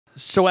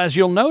So as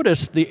you'll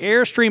notice, the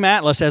Airstream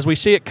Atlas, as we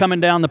see it coming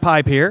down the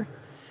pipe here,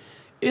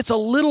 it's a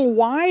little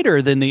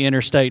wider than the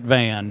interstate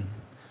van.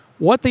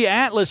 What the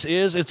Atlas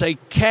is, it's a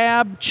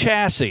cab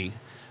chassis,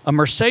 a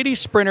Mercedes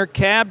Sprinter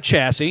cab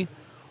chassis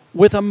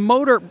with a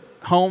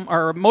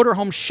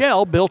motorhome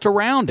shell built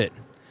around it.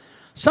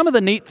 Some of the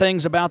neat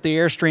things about the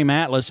Airstream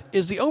Atlas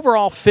is the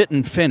overall fit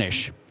and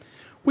finish.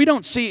 We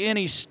don't see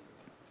any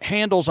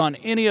handles on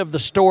any of the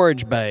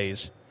storage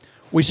bays.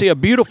 We see a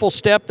beautiful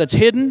step that's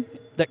hidden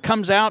that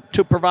comes out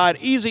to provide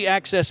easy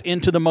access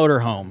into the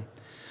motorhome.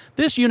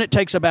 This unit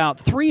takes about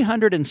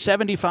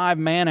 375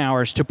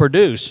 man-hours to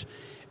produce,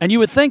 and you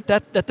would think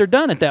that they're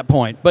done at that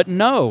point. But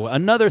no,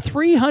 another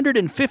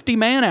 350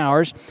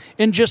 man-hours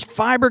in just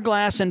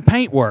fiberglass and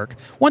paintwork.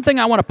 One thing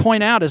I want to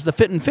point out is the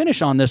fit and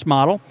finish on this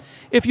model.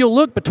 If you'll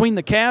look between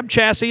the cab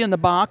chassis and the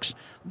box,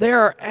 there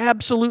are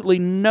absolutely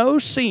no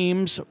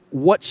seams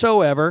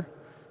whatsoever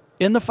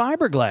in the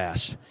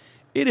fiberglass.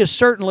 It is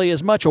certainly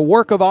as much a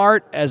work of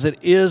art as it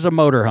is a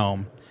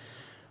motorhome.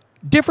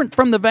 Different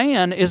from the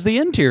van is the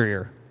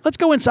interior. Let's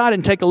go inside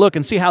and take a look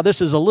and see how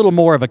this is a little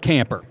more of a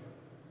camper.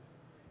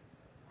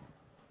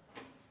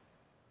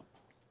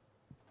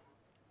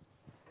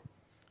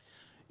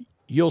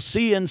 You'll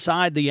see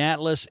inside the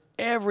Atlas,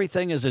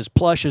 everything is as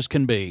plush as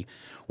can be.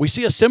 We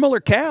see a similar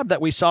cab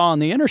that we saw on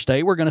the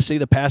interstate. We're going to see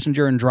the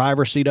passenger and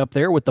driver seat up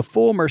there with the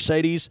full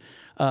Mercedes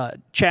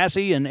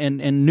chassis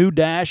and new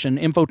dash and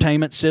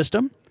infotainment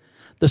system.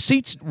 The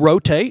seats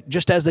rotate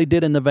just as they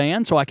did in the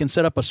van, so I can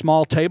set up a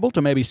small table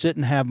to maybe sit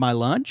and have my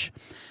lunch.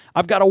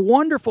 I've got a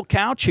wonderful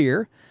couch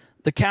here.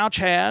 The couch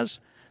has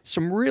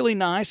some really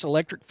nice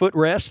electric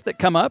footrests that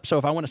come up, so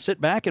if I want to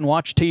sit back and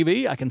watch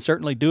TV, I can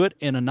certainly do it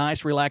in a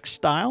nice, relaxed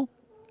style.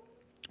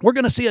 We're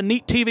going to see a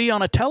neat TV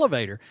on a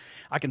televator.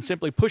 I can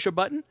simply push a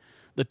button,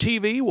 the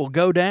TV will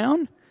go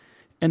down,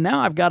 and now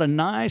I've got a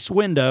nice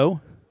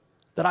window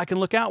that I can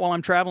look out while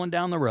I'm traveling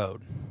down the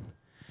road.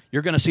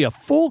 You're going to see a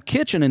full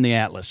kitchen in the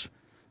Atlas.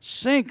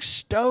 Sink,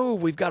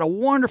 stove, we've got a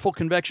wonderful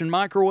convection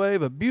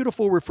microwave, a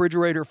beautiful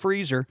refrigerator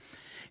freezer,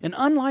 and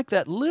unlike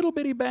that little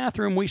bitty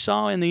bathroom we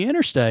saw in the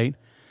interstate,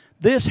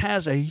 this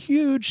has a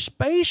huge,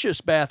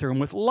 spacious bathroom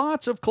with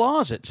lots of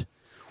closets.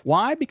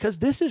 Why? Because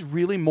this is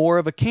really more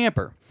of a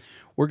camper.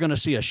 We're going to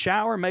see a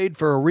shower made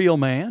for a real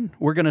man.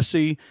 We're going to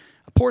see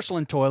a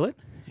porcelain toilet.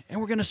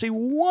 And we're going to see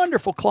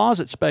wonderful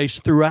closet space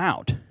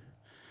throughout.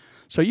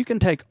 So you can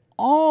take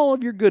all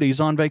of your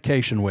goodies on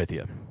vacation with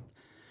you.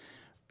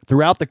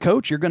 Throughout the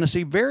coach, you're going to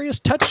see various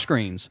touch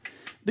screens.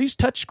 These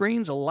touch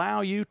screens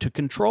allow you to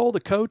control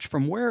the coach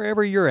from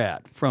wherever you're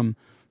at, from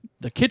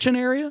the kitchen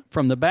area,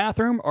 from the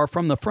bathroom, or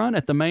from the front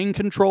at the main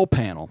control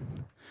panel.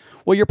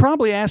 Well, you're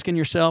probably asking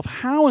yourself,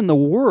 how in the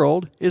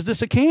world is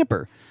this a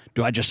camper?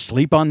 Do I just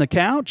sleep on the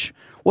couch?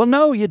 Well,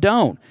 no, you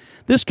don't.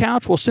 This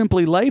couch will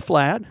simply lay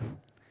flat,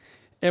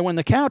 and when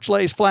the couch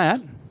lays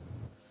flat,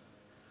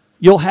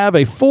 you'll have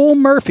a full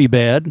Murphy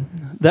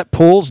bed that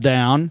pulls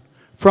down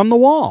from the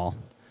wall.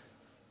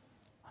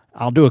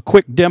 I'll do a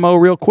quick demo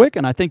real quick,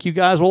 and I think you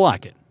guys will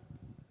like it.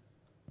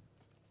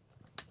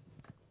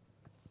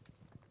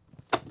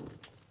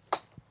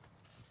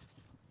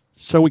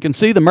 So we can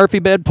see the Murphy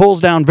bed pulls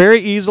down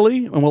very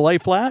easily and will lay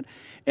flat,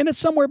 and it's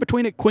somewhere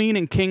between a queen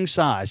and king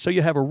size, so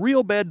you have a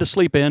real bed to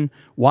sleep in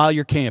while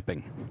you're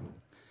camping.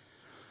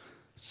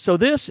 So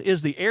this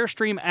is the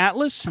Airstream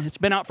Atlas. It's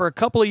been out for a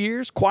couple of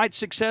years, quite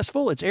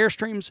successful. It's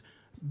Airstream's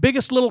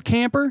biggest little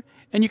camper,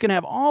 and you can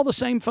have all the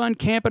same fun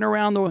camping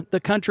around the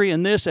country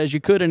in this as you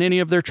could in any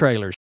of their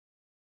trailers.